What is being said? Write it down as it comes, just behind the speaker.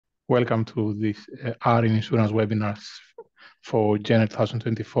Welcome to this R in Insurance webinars for January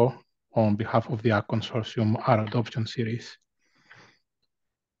 2024 on behalf of the R Consortium R Adoption Series.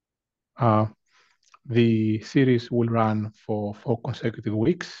 The series will run for 4 consecutive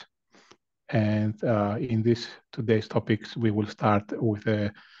weeks. And in today's topics, we will start with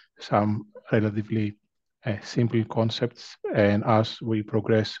some relatively simple concepts. And as we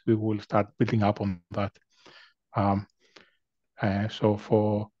progress, we will start building up on that. So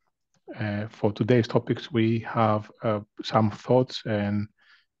for today's topics, we have some thoughts and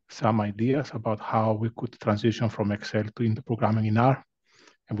some ideas about how we could transition from Excel into programming in R.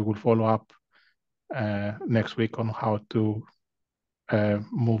 And we will follow up next week on how to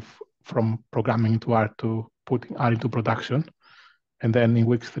move from programming into R to putting R into production. And then in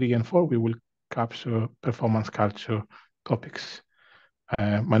weeks 3 and 4, we will capture performance culture topics.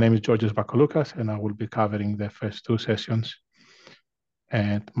 My name is Georgios Bakolukas, and I will be covering the first 2 sessions.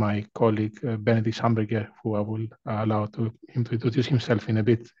 And my colleague, Benedict Schamberger, who I will allow him to introduce himself in a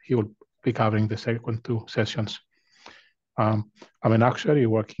bit, he will be covering the second 2 sessions. I'm an actuary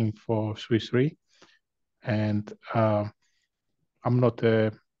working for Swiss Re, and I'm not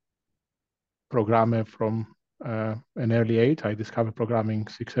a programmer from an early age. I discovered programming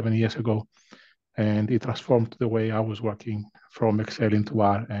 6-7 years ago, and it transformed the way I was working from Excel into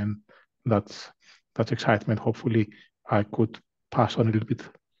R, and that's excitement. Hopefully, I could pass on a little bit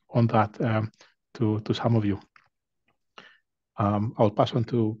on that to some of you. I'll pass on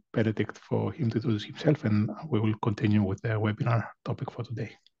to Benedict for him to introduce himself, and we will continue with the webinar topic for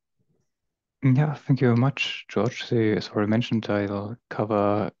today. Yeah, thank you very much, George. So, as already mentioned, I'll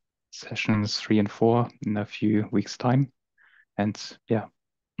cover sessions 3 and 4 in a few weeks' time. And yeah,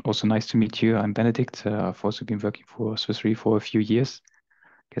 also nice to meet you. I'm Benedict. I've also been working for Swiss Re for a few years.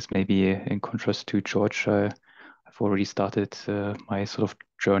 I guess maybe in contrast to George, I've already started my sort of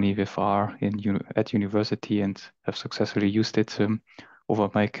journey with R at university and have successfully used it over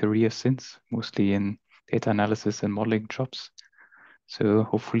my career since, mostly in data analysis and modeling jobs. So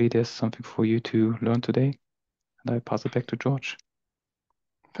hopefully there's something for you to learn today. And I pass it back to George.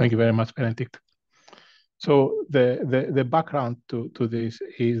 Thank you very much, Benedict. So the background to this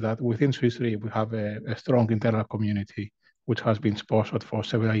is that within Swiss Re, we have a strong internal community, which has been sponsored for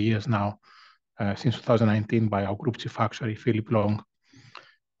several years now, since 2019 by our group chief actuary, Philip Long,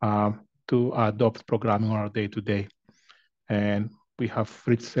 to adopt programming on our day-to-day. And we have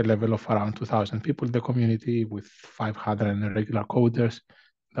reached a level of around 2,000 people in the community with 500 regular coders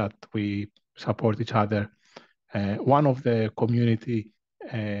that we support each other. One of the community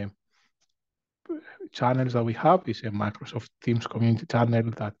channels that we have is a Microsoft Teams community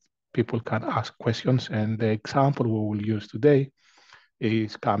channel that people can ask questions. And the example we will use today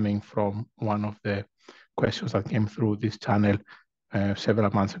is coming from one of the questions that came through this channel several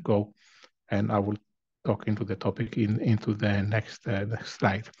months ago. And I will talk into the topic into the next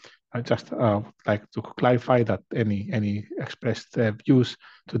slide. I just like to clarify that any expressed views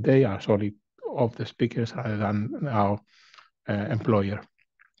today are solely of the speakers rather than our employer.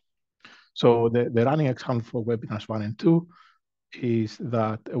 So the running example for webinars 1 and 2 is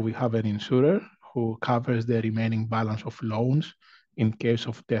that we have an insurer who covers the remaining balance of loans in case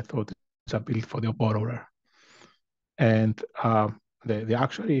of death or disability for the borrower. And the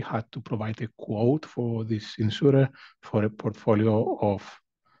actuary had to provide a quote for this insurer for a portfolio of,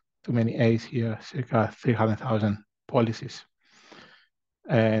 too many A's here, circa 300,000 policies.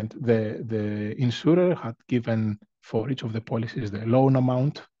 And the insurer had given for each of the policies the loan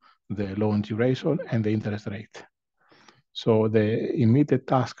amount, the loan duration, and the interest rate. So the immediate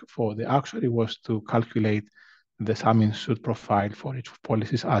task for the actuary was to calculate the sum insured profile for each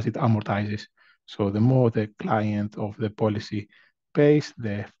policies as it amortizes. So the more the client of the policy pays,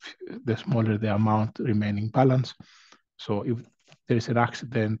 the smaller the amount remaining balance. So if there is an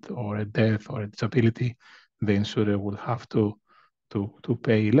accident or a death or a disability, the insurer will have to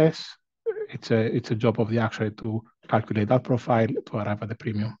pay less. It's a job of the actuary to calculate that profile to arrive at the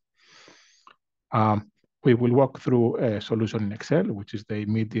premium. We will walk through a solution in Excel, which is the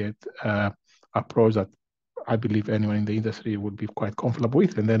immediate approach that I believe anyone in the industry would be quite comfortable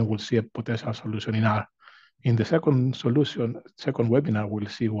with, and then we'll see a potential solution in R. In the second webinar, we'll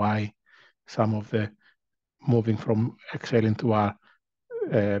see why some of the moving from Excel into R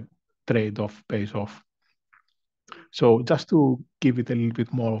trade-off pays off. So just to give it a little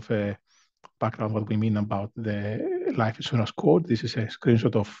bit more of a background, what we mean about the life insurance code, this is a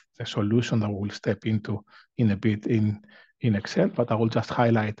screenshot of the solution that we'll step into in a bit in Excel, but I will just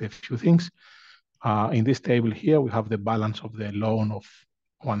highlight a few things. In this table here, we have the balance of the loan of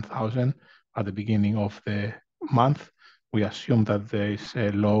 1,000 at the beginning of the month. we assume that there is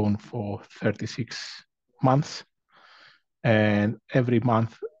a loan for 36 months, and every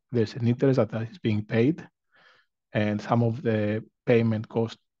month there's an interest that is being paid, and some of the payment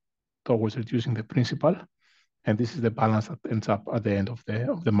goes towards reducing the principal. And this is the balance that ends up at the end of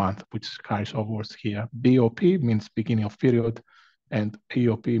the month, which carries overwards here. BOP means beginning of period, and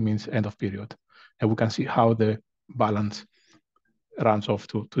EOP means end of period. And we can see how the balance runs off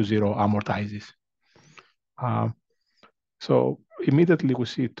to zero, amortizes. So immediately we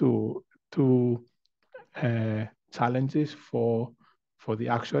see two challenges for the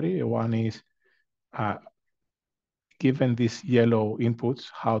actuary. One is given these yellow inputs,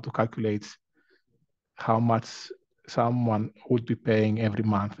 how to calculate how much someone would be paying every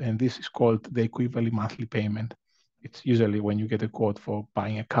month. And this is called the equivalent monthly payment. It's usually when you get a quote for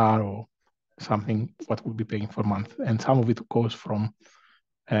buying a car or something, what would be paying for a month. And some of it goes from,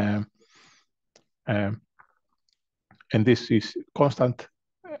 and this is constant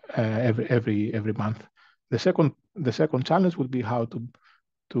every month. The second challenge would be how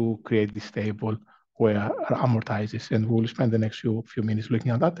to create this table where it amortizes, and we'll spend the next few minutes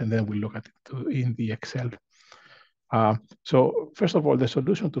looking at that, and then we'll look at it in the Excel. So first of all, the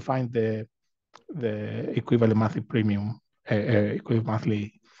solution to find the equivalent monthly premium, equivalent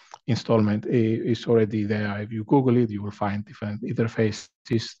monthly installment is already there. If you Google it, you will find different interfaces.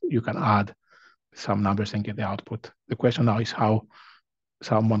 You can add some numbers and get the output. The question now is how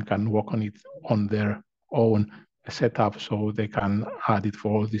someone can work on it on their own setup so they can add it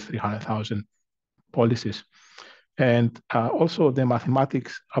for all these 300,000 policies. And also the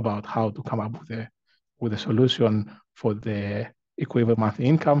mathematics about how to come up with a solution for the equivalent monthly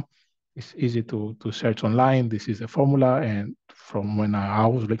income is easy to search online. This is a formula, and from when I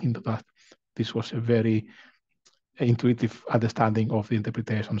was looking into that, this was a very intuitive understanding of the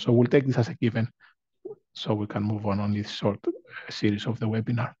interpretation. So we'll take this as a given so we can move on this short series of the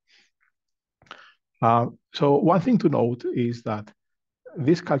webinar. So one thing to note is that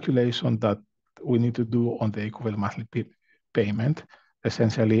this calculation that we need to do on the equivalent monthly payment,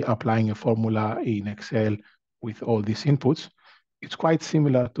 essentially applying a formula in Excel with all these inputs, it's quite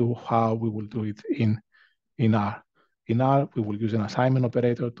similar to how we will do it in R. In R, we will use an assignment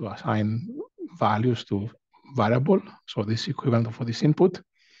operator to assign values to variable. So this is equivalent for this input.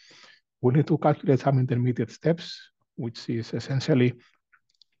 We need to calculate some intermediate steps, which is essentially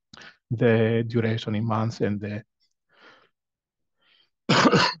the duration in months and the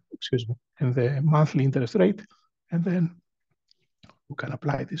excuse me, and the monthly interest rate, and then we can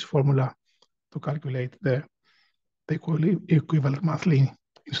apply this formula to calculate the equivalent monthly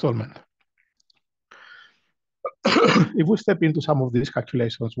installment. If we step into some of these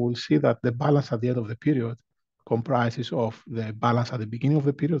calculations, we'll see that the balance at the end of the period comprises of the balance at the beginning of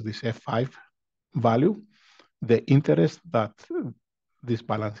the period, this F5 value, the interest that this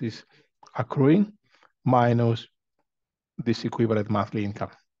balance is accruing, minus this equivalent monthly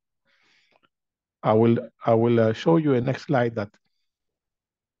income. I will show you a next slide that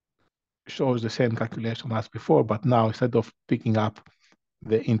shows the same calculation as before, but now instead of picking up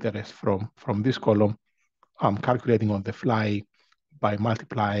the interest from this column, I'm calculating on the fly by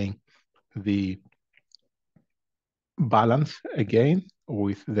multiplying the balance again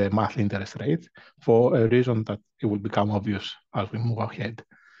with the monthly interest rate for a reason that it will become obvious as we move ahead.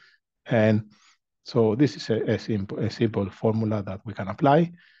 And so this is a simple formula that we can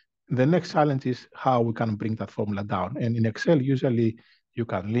apply. The next challenge is how we can bring that formula down. And in Excel, usually you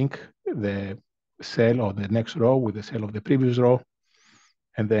can link the cell or the next row with the cell of the previous row,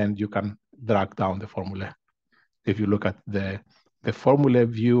 and then you can drag down the formula. If you look at the formula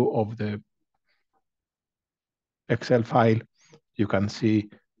view of the Excel file, you can see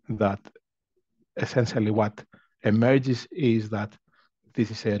that essentially what emerges is that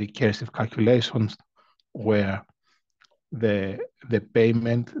this is a recursive calculation where the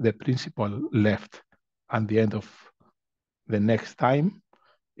payment, the principal left at the end of the next time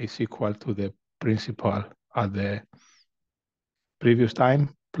is equal to the principal at the previous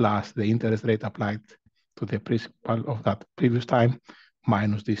time plus the interest rate applied to the principal of that previous time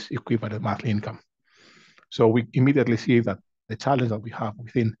minus this equivalent monthly income. So we immediately see that the challenge that we have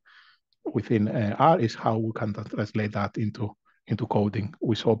within R is how we can translate that into coding.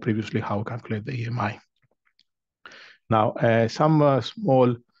 We saw previously how we calculate the EMI. Now, some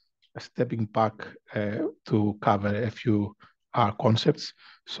small stepping back to cover a few R concepts.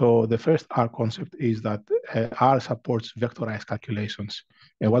 So the first R concept is that R supports vectorized calculations.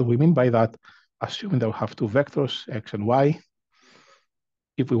 And what we mean by that, assuming that we have two vectors, X and Y,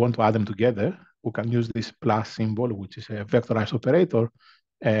 if we want to add them together, we can use this plus symbol, which is a vectorized operator,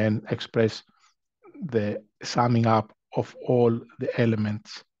 and express the summing up of all the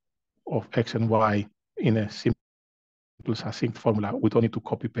elements of X and Y in a simple succinct formula. We don't need to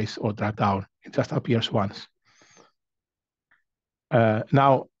copy paste or drag down. It just appears once.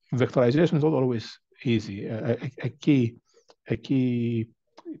 Now, vectorization is not always easy. A key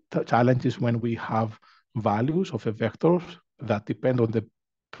challenge is when we have values of a vector that depend on the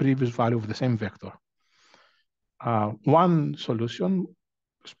previous value of the same vector. One solution,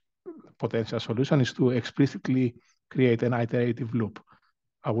 potential solution, is to explicitly create an iterative loop.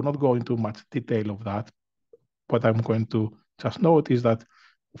 I will not go into much detail of that. What I'm going to just note is that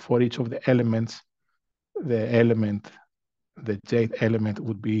for each of the elements, the jth element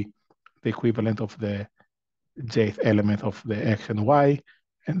would be the equivalent of the jth element of the X and Y,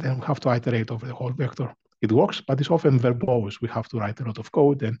 and then we have to iterate over the whole vector. It works, but it's often verbose. We have to write a lot of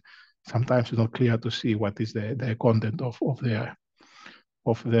code, and sometimes it's not clear to see what is the content of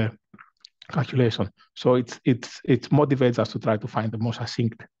the calculation. So it motivates us to try to find the most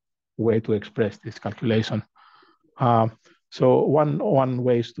succinct way to express this calculation. So one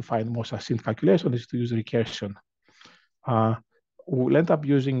way to find more succinct calculation is to use recursion. We'll end up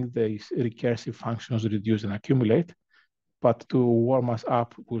using these recursive functions reduce and accumulate, but to warm us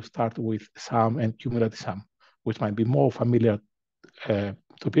up, we'll start with sum and cumulative sum, which might be more familiar to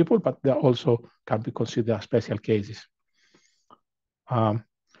people, but they also can be considered as special cases.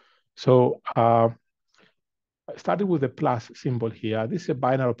 Starting with the plus symbol here, this is a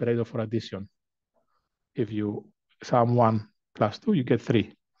binary operator for addition. If you sum 1 plus 2, you get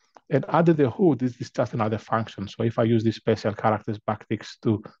 3. And under the hood, this is just another function. So if I use these special characters backticks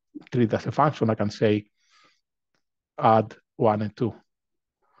to treat as a function, I can say add 1 and 2.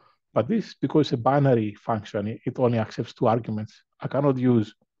 But this, because it's a binary function, it only accepts 2 arguments. I cannot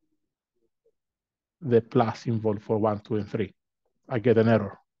use the plus symbol for 1, 2, and 3. I get an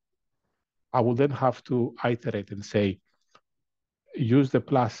error. I will then have to iterate and say, use the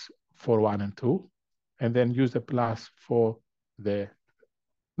plus for 1 and 2, and then use the plus for the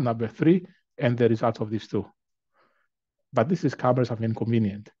number 3 and the result of these 2. But this is cumbersome and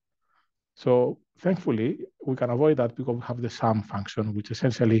inconvenient. So thankfully, we can avoid that because we have the sum function, which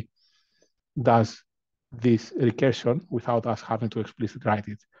essentially does this recursion without us having to explicitly write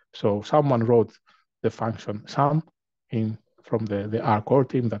it. So someone wrote the function sum from the R core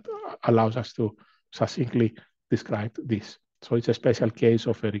team that allows us to succinctly describe this. So it's a special case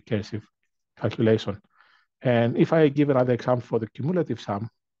of a recursive calculation. And if I give another example for the cumulative sum,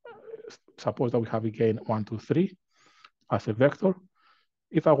 suppose that we have again 1, 2, 3 as a vector.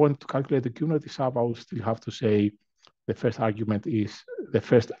 If I want to calculate the cumulative sum, I will still have to say the first argument is the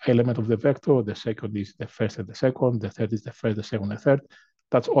first element of the vector, the second is the first and the second, the third is the first, the second, the third.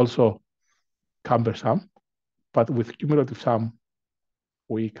 That's also cumbersome, but with cumulative sum,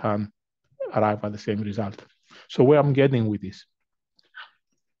 we can arrive at the same result. So where I'm getting with this,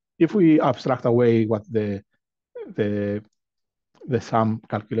 if we abstract away what the sum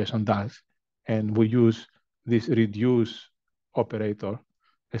calculation does, and we use this reduce operator,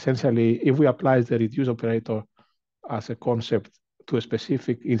 essentially, if we apply the reduce operator as a concept to a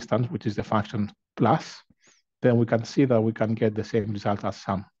specific instance, which is the function plus, then we can see that we can get the same result as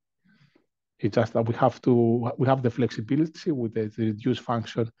sum. It's just that we have the flexibility with the reduce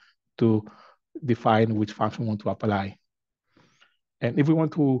function to define which function we want to apply. And if we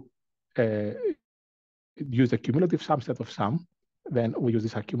want to use the cumulative sum instead of sum, then we use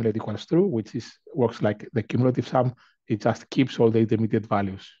this accumulate equals true, which works like the cumulative sum. It just keeps all the intermediate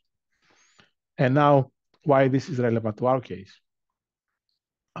values. And now, why this is relevant to our case.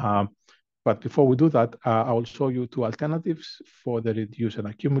 But before we do that, I will show you 2 alternatives for the reduce and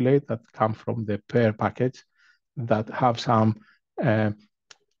accumulate that come from the pair package that have some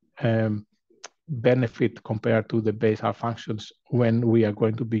benefit compared to the base R functions when we are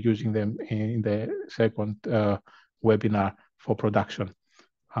going to be using them in the second webinar for production.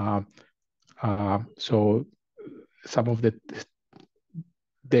 So some of the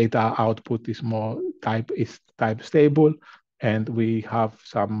data output is type stable, and we have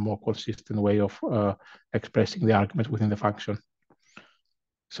some more consistent way of expressing the arguments within the function.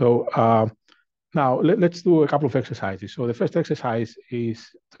 So now let's do a couple of exercises. So the first exercise is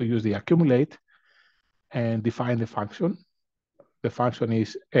to use the accumulate and define the function. The function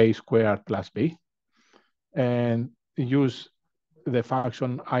is a squared plus b, and use the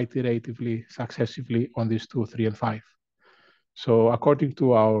function iteratively, successively on these 2, 3, and 5. So according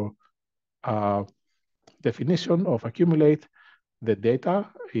to our definition of accumulate, the data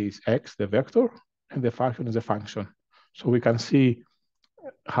is x, the vector, and the function is a function. So we can see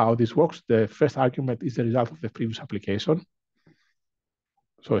how this works. The first argument is the result of the previous application.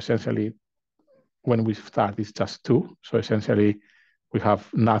 So essentially, when we start, it's just 2. So essentially, we have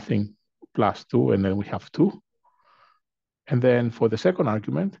nothing plus 2, and then we have 2. And then for the second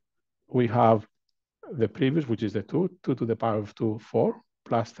argument, we have the previous, which is the 2, 2 to the power of 2, 4,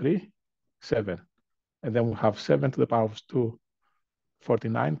 plus 3, 7. And then we have 7 to the power of 2,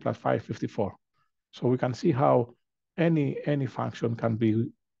 49, plus 5, 54. So we can see how any function can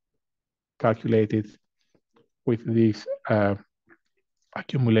be calculated with this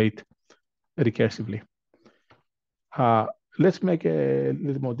accumulate recursively. Let's make a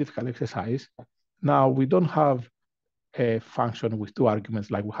little more difficult exercise. Now, we don't have a function with 2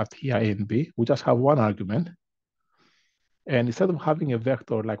 arguments like we have here, A and B. We just have 1 argument. And instead of having a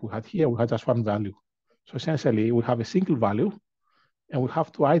vector like we had here, we had just 1 value. So essentially, we have a single value, and we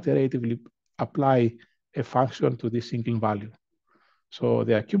have to iteratively apply a function to this single value. So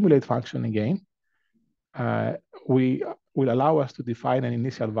the accumulate function again, will allow us to define an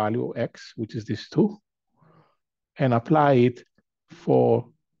initial value x, which is this 2, and apply it for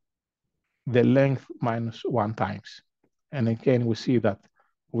the length minus 1 times. And again, we see that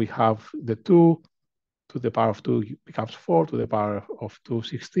we have the 2 to the power of 2 becomes 4 to the power of 2,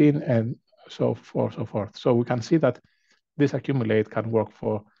 16, and so forth, so forth. So we can see that this accumulate can work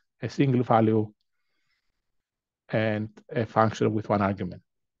for a single value and a function with 1 argument.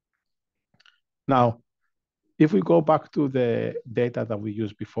 Now, if we go back to the data that we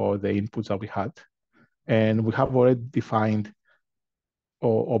used before, the inputs that we had, and we have already defined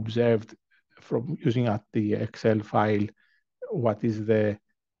or observed from using at the Excel file what is the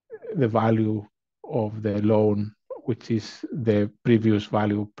value of the loan, which is the previous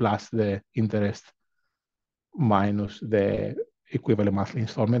value plus the interest minus the equivalent monthly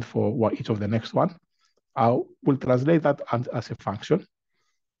installment for each of the next one. I will translate that as a function,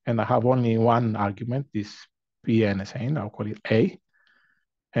 and I have only 1 argument, this PNSN, I'll call it A.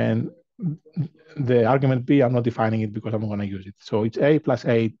 And the argument B, I'm not defining it because I'm not going to use it. So it's A plus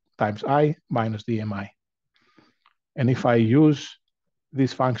A times I minus DMI. And if I use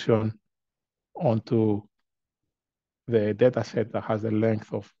this function onto the data set that has the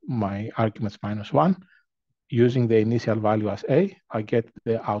length of my arguments minus 1, using the initial value as A, I get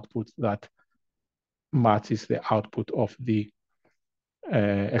the output that matches the output of the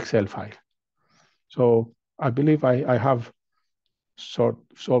Excel file. So I believe I have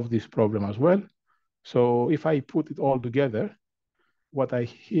solved this problem as well. So if I put it all together, what I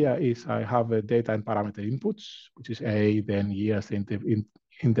hear is I have a data and parameter inputs, which is A, then years,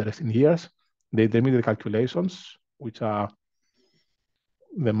 interest in years, the intermediate calculations, which are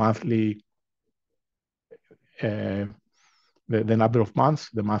the monthly, the number of months,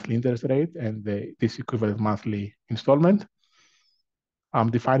 the monthly interest rate, and this equivalent monthly installment.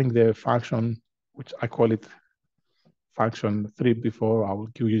 I'm defining the function, which I call it function 3 before. I will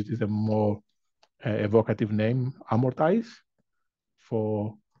use this a more evocative name, amortize,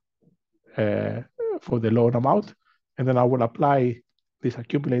 for the loan amount, and then I will apply this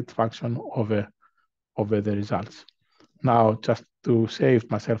accumulate function over the results. Now, just to save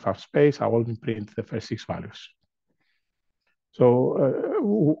myself up space, I will print the first 6 values. So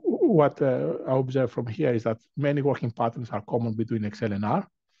what I observe from here is that many working patterns are common between Excel and R.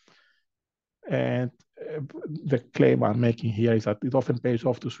 And the claim I'm making here is that it often pays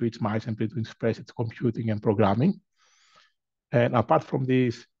off to switch margin between spreadsheet computing and programming. And apart from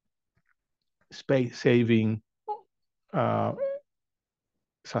this space saving,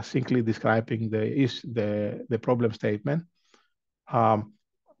 succinctly describing the problem statement,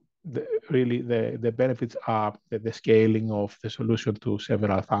 really the benefits are the scaling of the solution to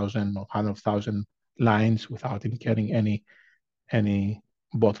several thousand or 100,000 lines without incurring any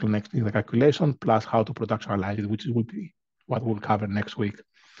bottlenecks in the calculation, plus how to productionalize it, which will be what we'll cover next week.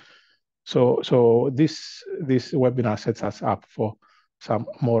 So this webinar sets us up for some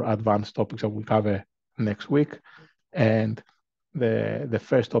more advanced topics that we'll cover next week. And the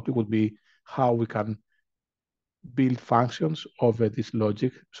first topic would be how we can build functions over this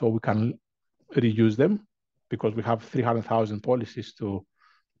logic so we can reuse them, because we have 300,000 policies to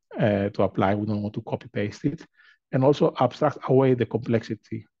apply. We don't want to copy paste it, and also abstract away the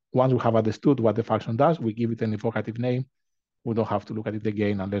complexity. Once we have understood what the function does, we give it an evocative name. We don't have to look at it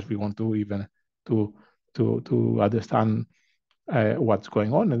again unless we want to even to understand what's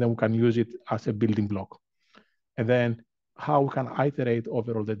going on, and then we can use it as a building block. And then how we can iterate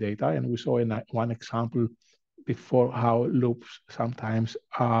over all the data. And we saw in one example before how loops sometimes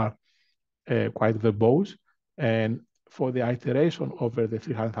are quite verbose. And for the iteration over the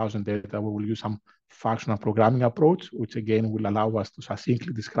 300,000 data, we will use some functional programming approach, which again will allow us to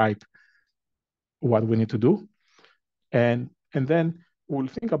succinctly describe what we need to do. And then we'll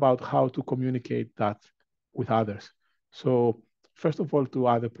think about how to communicate that with others. So first of all, to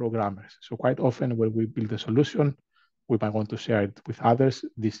other programmers. So quite often when we build a solution, we might want to share it with others.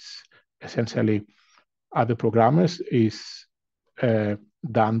 This essentially other programmers is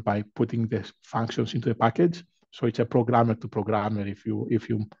done by putting the functions into a package. So it's a programmer to programmer, if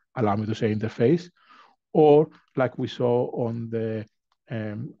you allow me to say, interface. Or like we saw on the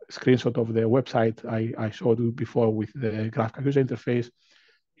screenshot of the website I showed you before with the graphical user interface,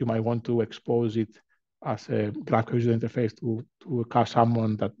 you might want to expose it as a graphical user interface to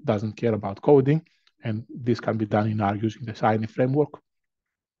someone that doesn't care about coding. And this can be done in R using the Shiny framework.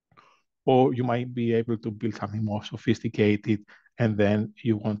 Or you might be able to build something more sophisticated, and then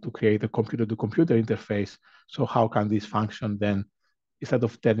you want to create a computer-to-computer interface. So how can this function then, instead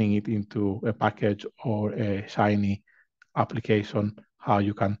of turning it into a package or a Shiny application, how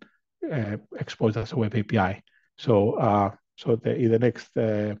you can expose as a web API. So, in the next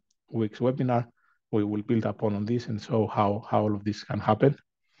week's webinar, we will build upon on this and show how all of this can happen.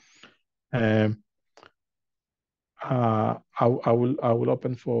 I will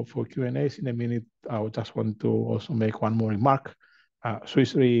open for Q&As in a minute. I would just want to also make one more remark.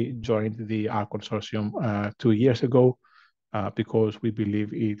 Swiss Re joined the R consortium 2 years ago because we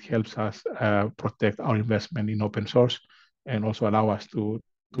believe it helps us protect our investment in open source and also allow us to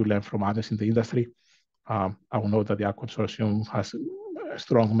learn from others in the industry. I will note that the R consortium has a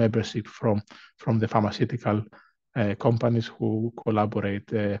strong membership from the pharmaceutical companies who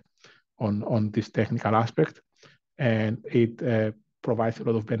collaborate on this technical aspect. And it provides a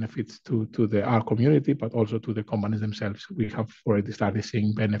lot of benefits to our community, but also to the companies themselves. We have already started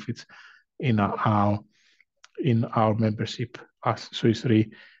seeing benefits in our membership as Swiss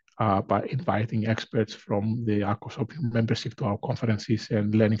Re by inviting experts from the ARCOSOP membership to our conferences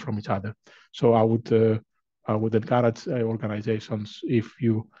and learning from each other. So I would encourage organizations, if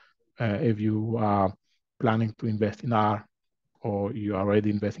you are planning to invest in R, or you are already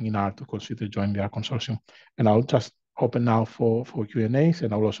investing in R, to consider joining the R consortium. And I'll just open now for Q&As,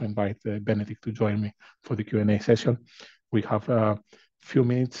 and I'll also invite Benedict to join me for the Q&A session. We have a few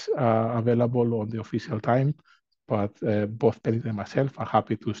minutes available on the official time, but both Benedict and myself are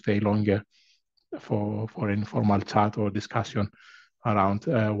happy to stay longer for an informal chat or discussion around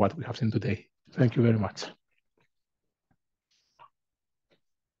what we have seen today. Thank you very much.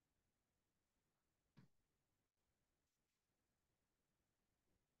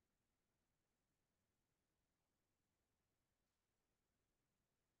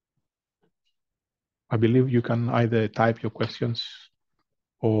 I believe you can either type your questions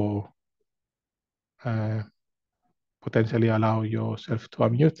or potentially allow yourself to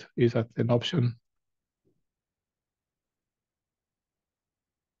unmute. Is that an option?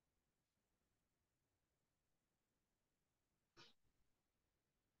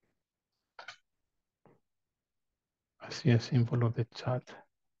 I see a symbol of the chat.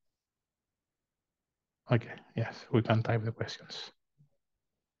 Okay, yes, we can type the questions.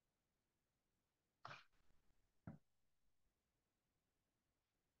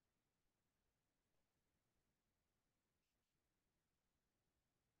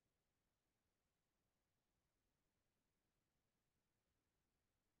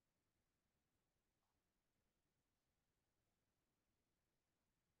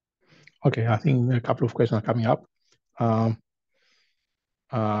 Okay, I think a couple of questions are coming up. I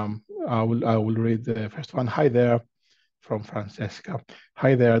will read the first one. Hi there, from Francesca.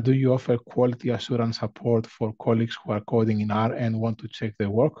 Hi there, do you offer quality assurance support for colleagues who are coding in R and want to check their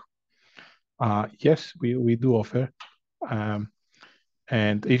work? Yes, we do offer.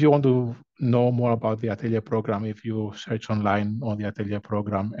 And if you want to know more about the Atelier program, if you search online on the Atelier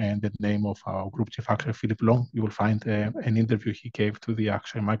program and the name of our group chief actuary, Philip Long, you will find an interview he gave to the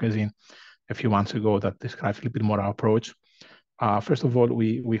Actuary magazine a few months ago that describes a little bit more our approach. First of all,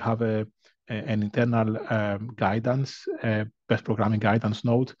 we have an internal guidance, best programming guidance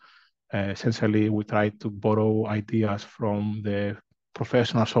note. Essentially, we try to borrow ideas from the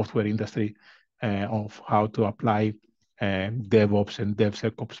professional software industry of how to apply DevOps and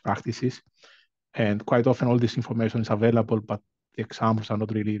DevSecOps practices. And quite often all this information is available, but the examples are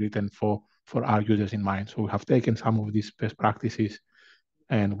not really written for our users in mind. So we have taken some of these best practices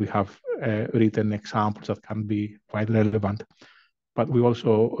and we have written examples that can be quite relevant. But we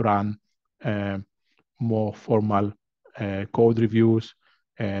also run more formal code reviews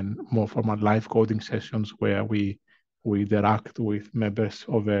and more formal live coding sessions where we interact with members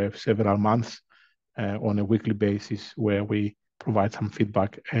over several months on a weekly basis, where we provide some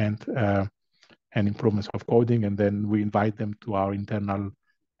feedback and improvements of coding, and then we invite them to our internal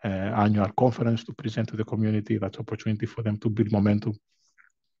annual conference to present to the community. That's opportunity for them to build momentum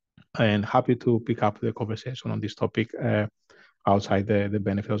and happy to pick up the conversation on this topic outside the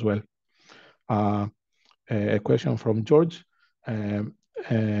benefit as well. A question from George.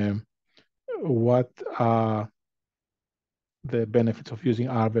 What are the benefits of using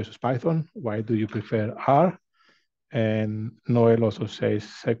R versus Python? Why do you prefer R? And Noel also says,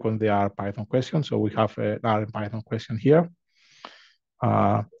 second the R Python question. So we have an R and Python question here.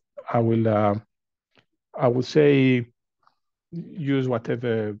 I would say use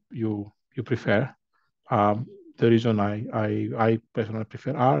whatever you prefer. The reason I personally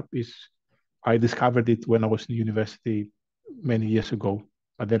prefer R is I discovered it when I was in university many years ago,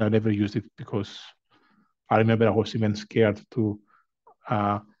 but then I never used it because I remember I was even scared to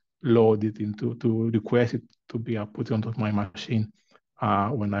load it to request it to be put onto my machine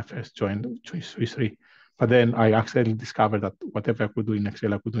when I first joined Swiss Re. But then I accidentally discovered that whatever I could do in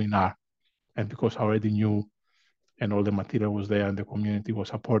Excel, I could do in R. And because I already knew and all the material was there and the community was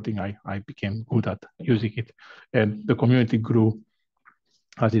supporting, I became good at using it. And the community grew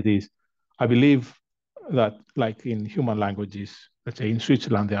as it is. I believe that like in human languages, let's say in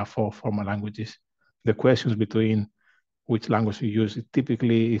Switzerland, there are 4 formal languages. The questions between which language you use, it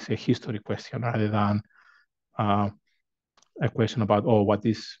typically is a history question rather than a question about, what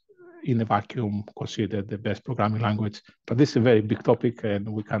is in a vacuum considered the best programming language. But this is a very big topic and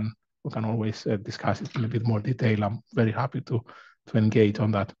we can always discuss it in a bit more detail. I'm very happy to engage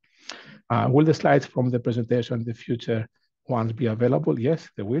on that. Will the slides from the presentation in the future ones be available? Yes,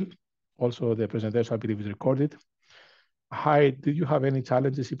 they will. Also, the presentation, I believe, is recorded. Hi, do you have any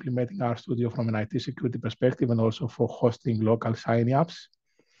challenges implementing RStudio from an IT security perspective and also for hosting local Shiny apps?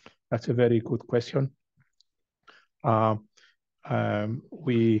 That's a very good question. I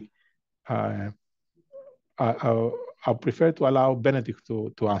prefer to allow Benedict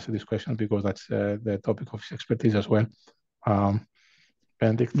to answer this question because that's the topic of his expertise as well.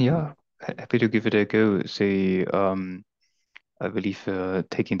 Benedict? Yeah, happy to give it a go. So, I believe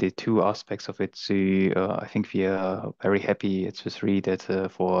taking the 2 aspects of it, so I think we are very happy at Swiss Re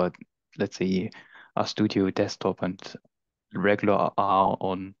that for, let's say, our studio desktop and regular R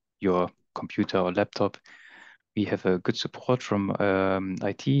on your computer or laptop, we have a good support from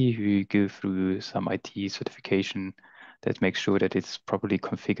IT who go through some IT certification that makes sure that it's properly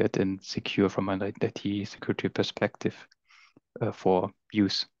configured and secure from an IT security perspective for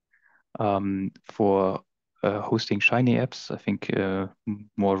use. For hosting Shiny apps, I think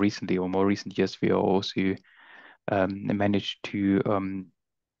more recently or more recent years, we are also managed to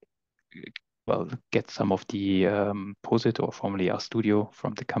get some of the POSIT or formerly RStudio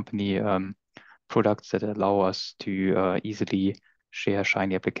from the company products that allow us to easily share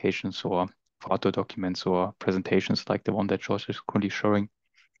Shiny applications or photo documents or presentations like the one that George is currently showing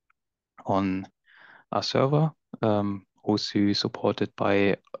on our server, also supported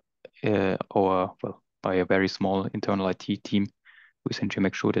by by a very small internal IT team who essentially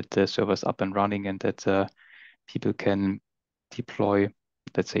make sure that the server's up and running and that people can deploy,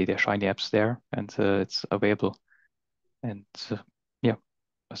 let's say, their Shiny apps there and it's available. And yeah,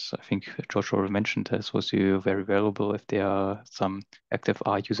 as I think George already mentioned, this was very valuable if there are some active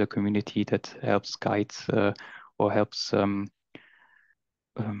R user community that helps guide or helps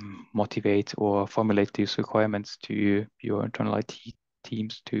motivate or formulate these requirements to your internal IT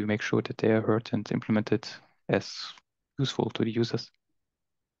teams to make sure that they are heard and implemented as useful to the users.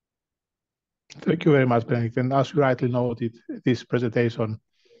 Thank you very much, Benedict. And as you rightly noted, this presentation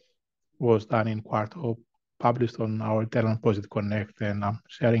was done in Quarto, published on our internal POSIT Connect, and I'm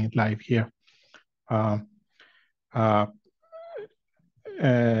sharing it live here. A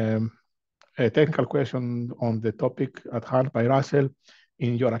technical question on the topic at hand by Russell.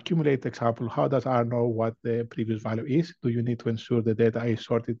 In your accumulate example, how does R know what the previous value is? Do you need to ensure the data is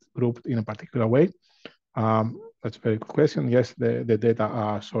sorted, grouped in a particular way? That's a very good question. Yes, the data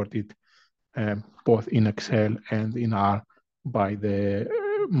are sorted both in Excel and in R by the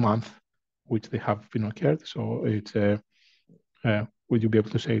month which they have been occurred. So it's would you be able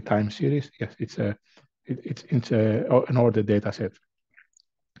to say time series? Yes, it's an ordered data set.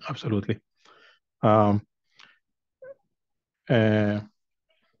 Absolutely.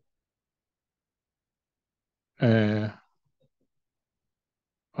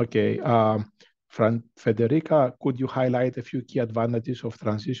 Okay. Federica, could you highlight a few key advantages of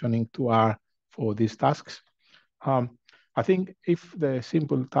transitioning to R for these tasks? I think if the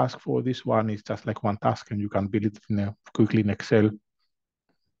simple task for this one is just like one task and you can build it quickly in Excel,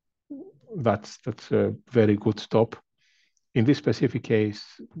 that's a very good stop. In this specific case,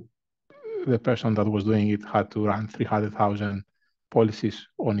 the person that was doing it had to run 300,000 policies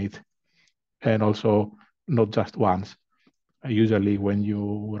on it, and also not just once. Usually when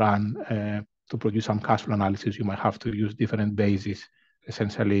you run to produce some cash flow analysis, you might have to use different bases.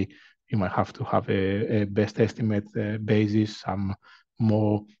 Essentially, you might have to have a best estimate basis, some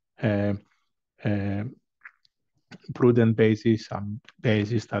more prudent basis, some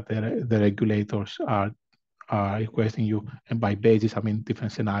basis that the regulators are requesting you. And by basis, I mean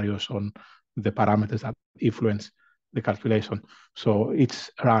different scenarios on the parameters that influence the calculation. So each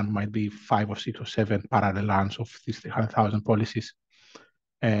run might be 5 or 6 or 7 parallel runs of these 300,000 policies.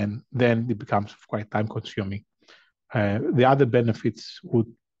 And then it becomes quite time consuming. The other benefits would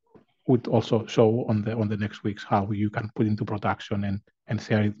also show on the next weeks how you can put into production and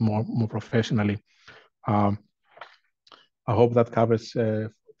share it more professionally. I hope that covers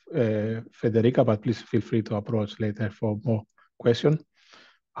Federica, but please feel free to approach later for more questions.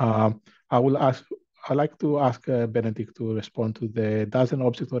 I'd like to ask Benedict to respond to does an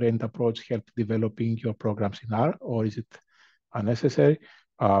object-oriented approach help developing your programs in R, or is it unnecessary?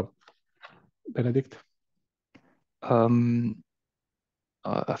 Benedict? I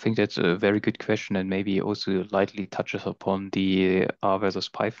think that's a very good question, and maybe also lightly touches upon the R versus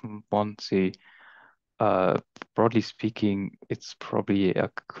Python one. Broadly speaking, it's probably a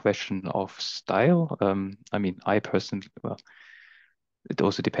question of style. I mean, I personally, well, it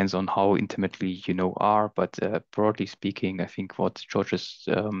also depends on how intimately you know R, but broadly speaking, I think what George has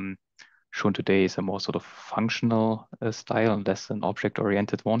shown today is a more sort of functional style and less an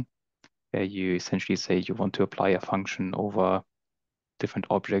object-oriented one, where you essentially say you want to apply a function over different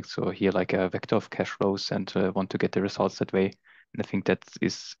objects, or here like a vector of cash flows, and want to get the results that way. And I think that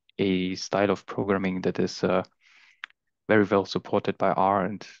is a style of programming that is very well supported by R,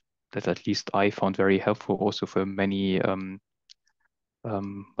 and that at least I found very helpful also for many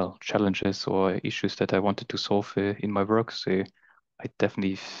well, challenges or issues that I wanted to solve in my work. So I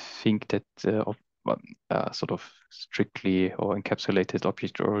definitely think that sort of strictly or encapsulated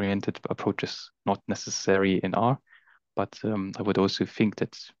object-oriented approach is not necessary in R. But I would also think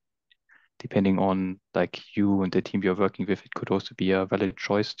that depending on like you and the team you're working with, it could also be a valid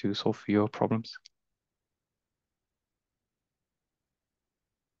choice to solve your problems.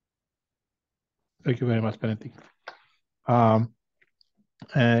 Thank you very much, Benedict.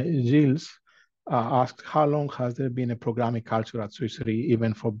 Gilles asked, how long has there been a programming culture at Swiss Re,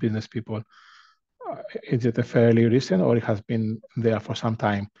 even for business people? Is it a fairly recent, or it has been there for some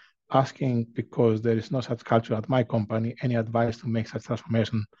time? Asking because there is no such culture at my company. Any advice to make such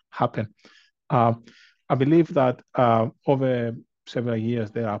transformation happen? I believe that over several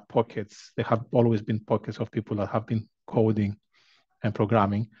years, there are pockets. There have always been pockets of people that have been coding and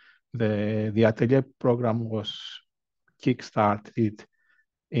programming. The Atelier program was kickstarted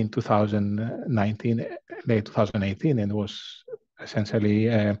in 2019, late 2018, and was essentially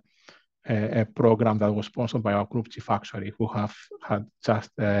a program that was sponsored by our group chief actuary, who had just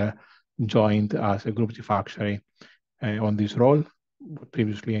joined as a group chief actuary on this role,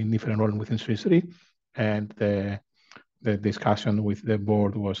 previously in different role within Swiss Re. And the discussion with the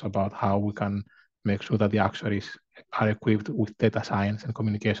board was about how we can make sure that the actuaries are equipped with data science and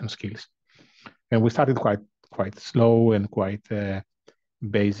communication skills. And we started quite slow and quite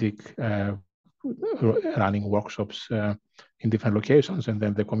basic, running workshops in different locations, and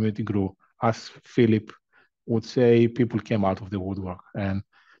then the community grew. As Philip would say, people came out of the woodwork, and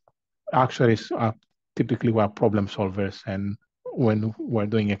actuaries are typically we are problem solvers, and when we're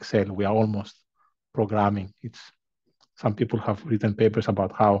doing Excel, we are almost programming. Some people have written papers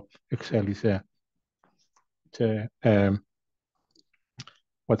about how Excel is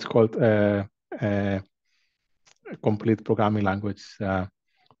what's called a complete programming language.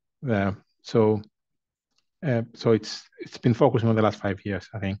 So it's been focusing on the last 5 years,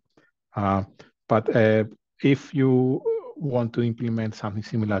 I think. But if you want to implement something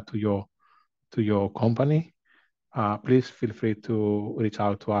similar to your company, please feel free to reach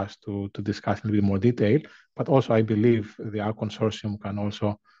out to us to discuss in a little bit more detail. But also, I believe the R consortium can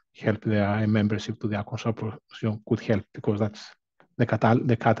also help. Their membership to the R consortium could help, because that's the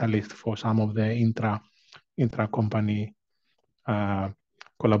catalyst for some of the intra-company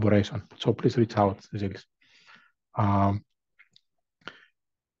collaboration. So please reach out, Gilles.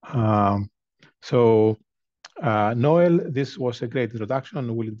 Noel, this was a great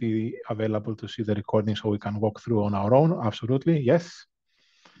introduction. Will it be available to see the recording so we can walk through on our own? Absolutely, yes.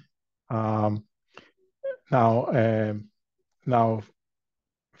 Now,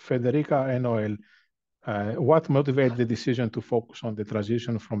 Federica and Noel, what motivated the decision to focus on the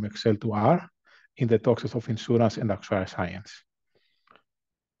transition from Excel to R in the topics of insurance and actuarial science?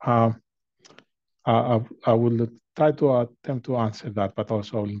 I will try to attempt to answer that, but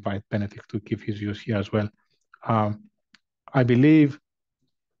also I'll invite Benedict to give his views here as well. I believe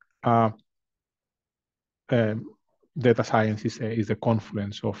data science is a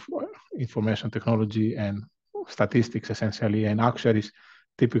confluence of information technology and statistics, essentially. And actuaries,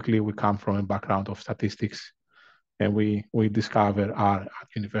 typically, we come from a background of statistics, and we discover R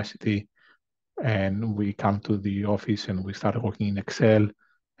at university, and we come to the office and we start working in Excel,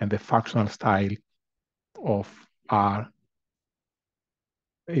 and the functional style of R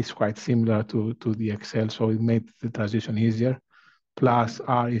is quite similar to the Excel, so it made the transition easier. Plus,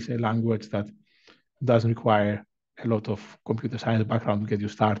 R is a language that doesn't require a lot of computer science background to get you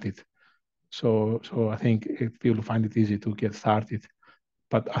started. So I think people find it easy to get started.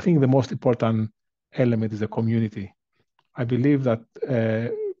 But I think the most important element is the community. I believe that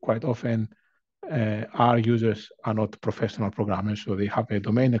quite often our users are not professional programmers, so they have a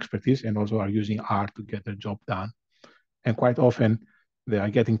domain expertise and also are using R to get their job done. And quite often they are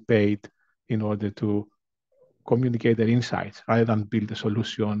getting paid in order to communicate their insights rather than build a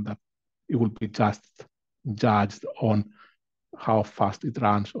solution that it will be just judged on how fast it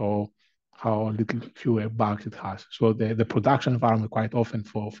runs or how little fewer bugs it has. So the production environment quite often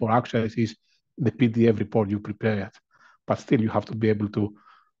for actuaries is the PDF report you prepared, but still you have to be able to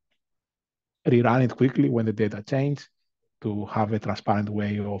rerun it quickly when the data change, to have a transparent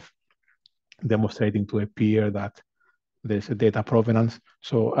way of demonstrating to a peer that there's a data provenance.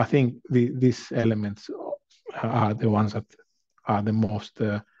 So I think these elements are the ones that are the most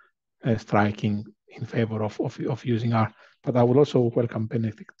striking in favor of using R. But I would also welcome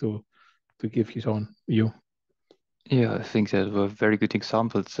Benedict to give his own view. Yeah, I think that were very good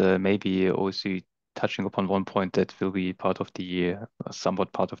examples. Maybe also touching upon one point that will be part of the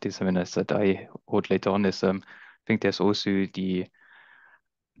somewhat part of the seminars that I hold later on is I think there's also the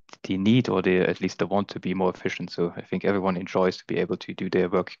need or the at least the want to be more efficient. So I think everyone enjoys to be able to do their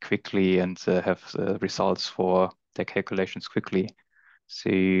work quickly and have results for their calculations quickly.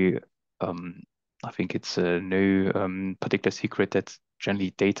 So I think it's no particular secret that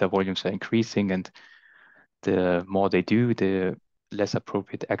generally data volumes are increasing, and the more they do, the less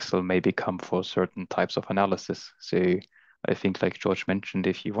appropriate Excel may become for certain types of analysis. So I think, like George mentioned,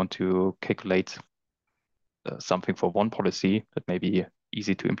 if you want to calculate something for one policy, that may be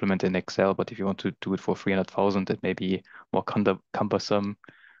easy to implement in Excel, but if you want to do it for 300,000, it may be more cumbersome.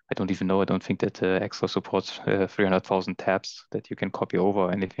 I don't even know. I don't think that Excel supports 300,000 tabs that you can copy over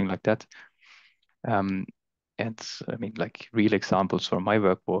or anything like that. And I mean, like real examples from my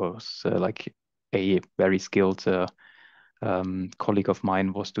work was like a very skilled colleague of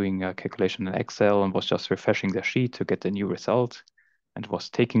mine was doing a calculation in Excel and was just refreshing their sheet to get a new result, and was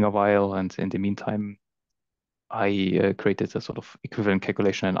taking a while. And in the meantime, I created a sort of equivalent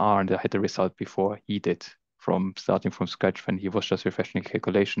calculation in R, and I had the result before he did, from starting from scratch when he was just refreshing the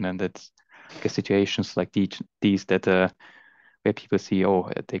calculation. And it's, I guess, situations like these that where people see, oh,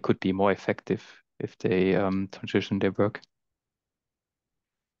 they could be more effective if they transition their work.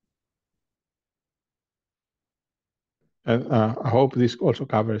 And I hope this also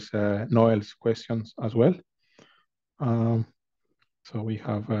covers Noel's questions as well. So we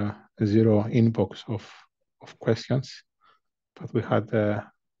have a zero inbox of questions, but we had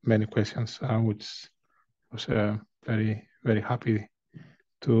many questions, which was very, very happy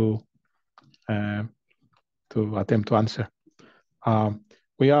to attempt to answer.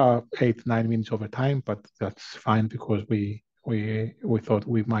 We are 8-9 minutes over time, but that's fine because we thought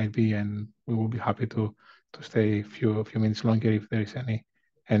we might be, and we will be happy to stay a few minutes longer if there is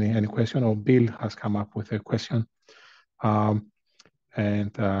any question. Or Bill has come up with a question,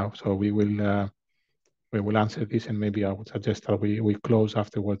 and so we will answer this, and maybe I would suggest that we close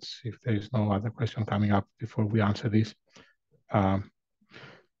afterwards if there is no other question coming up before we answer this.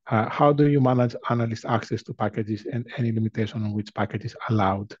 How do you manage analyst access to packages and any limitation on which package is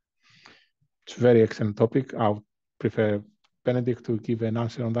allowed? It's a very excellent topic. I would prefer Benedict to give an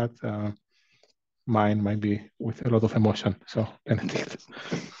answer on that. Mine might be with a lot of emotion. So, Benedict.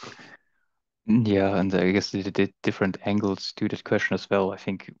 Yeah, and I guess the different angles to that question as well. I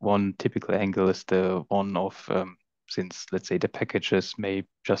think one typical angle is the one of since, let's say, the packages may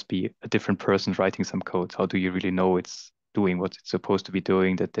just be a different person writing some code, how do you really know it's doing what it's supposed to be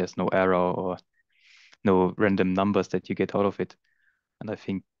doing, that there's no error or no random numbers that you get out of it? And I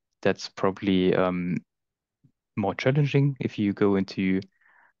think that's probably more challenging if you go into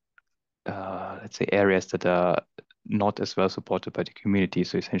let's say, areas that are not as well supported by the community.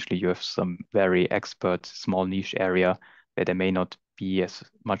 So essentially, you have some very expert small niche area where there may not be as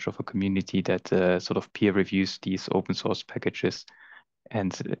much of a community that sort of peer reviews these open source packages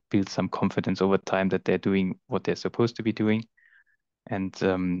and builds some confidence over time that they're doing what they're supposed to be doing. And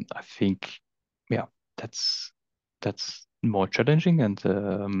I think, yeah, that's more challenging,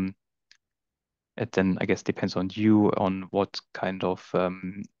 and it then I guess depends on you on what kind of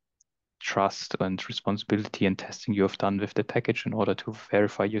trust and responsibility and testing you have done with the package in order to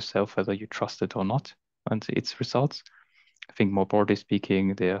verify yourself whether you trust it or not and its results. I think more broadly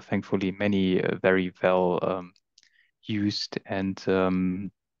speaking, there are thankfully many very well used and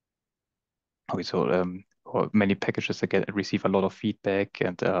or many packages that receive a lot of feedback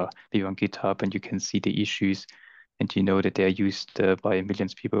and be on GitHub, and you can see the issues, and you know that they are used by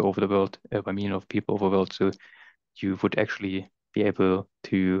millions of people over the world, by millions of people over the world. So you would actually be able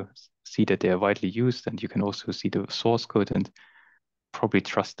to see that they are widely used, and you can also see the source code and probably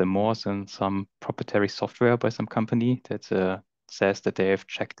trust them more than some proprietary software by some company that says that they have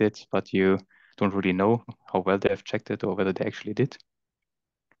checked it, but you don't really know how well they have checked it or whether they actually did.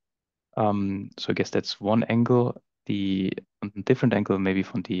 So I guess that's one angle. On a different angle, maybe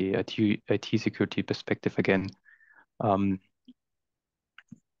from the IT security perspective again,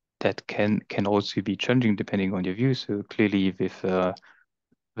 that can also be challenging depending on your view. So clearly, with a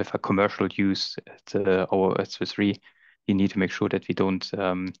commercial use at Swiss Re, you need to make sure that we don't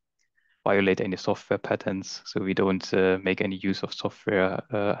violate any software patents. So we don't make any use of software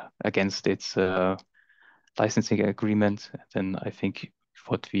against its licensing agreement. Then I think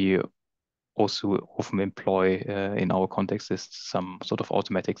what we also often employ in our context is some sort of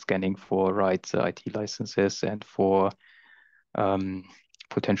automatic scanning for rights, IT licenses, and for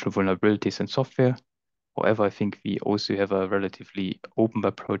potential vulnerabilities in software. However, I think we also have a relatively open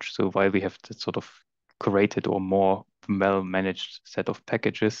approach. So while we have the sort of curated or more well-managed set of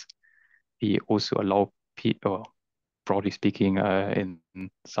packages, we also allow people, broadly speaking, in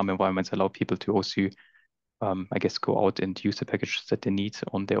some environments, allow people to also, I guess, go out and use the packages that they need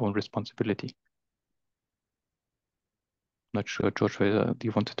on their own responsibility. Not sure, George, whether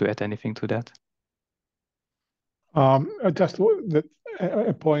you wanted to add anything to that? Just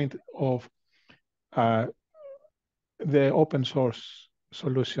a point of the open source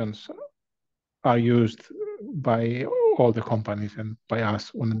solutions are used by all the companies and by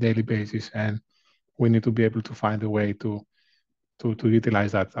us on a daily basis, and we need to be able to find a way to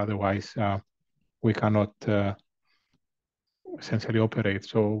utilize that. Otherwise, we cannot essentially operate.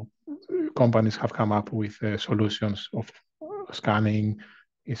 So companies have come up with solutions of scanning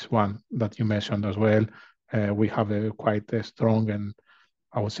is one that you mentioned as well. We have a quite strong and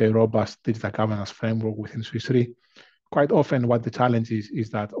I would say robust digital governance framework within Swiss Re. Quite often what the challenge is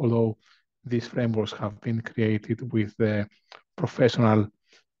that although these frameworks have been created with the professional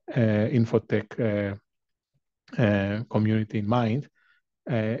infotech community in mind,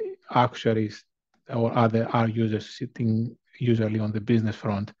 actuaries or other our users sitting usually on the business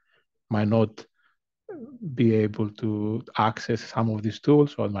front might not be able to access some of these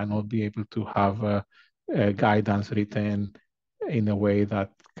tools or might not be able to have guidance written in a way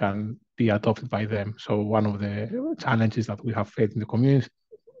that can be adopted by them. So one of the challenges that we have faced in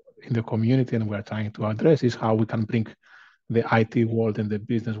the community and we're trying to address is how we can bring the IT world and the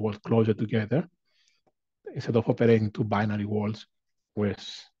business world closer together instead of operating two binary worlds where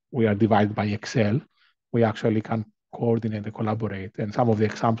we are divided by Excel, we actually can coordinate and collaborate. And some of the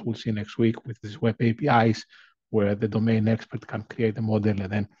examples we'll see next week with these web APIs, where the domain expert can create a model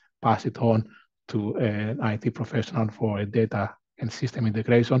and then pass it on to an IT professional for a data and system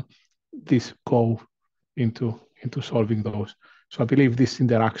integration. This go into solving those. So I believe these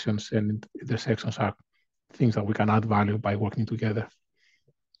interactions and intersections are things that we can add value by working together.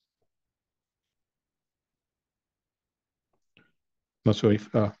 Not sure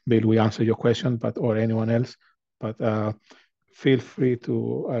if Bill, we answer your question, or anyone else, but feel free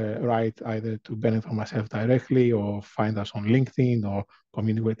to write either to Bennett or myself directly, or find us on LinkedIn, or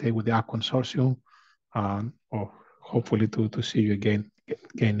communicate with the App Consortium, or hopefully to see you again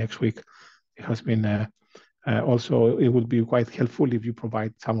next week. It has been also, it would be quite helpful if you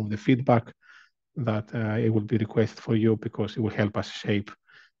provide some of the feedback that it will be requested for you, because it will help us shape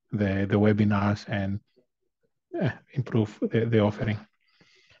the webinars and improve the offering.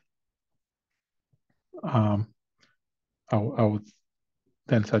 I would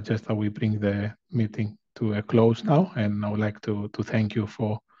then suggest that we bring the meeting to a close now, and I would like to thank you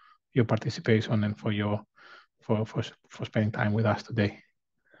for your participation and for spending time with us today.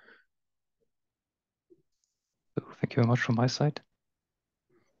 Thank you very much from my side.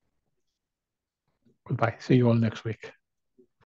 Goodbye. See you all next week.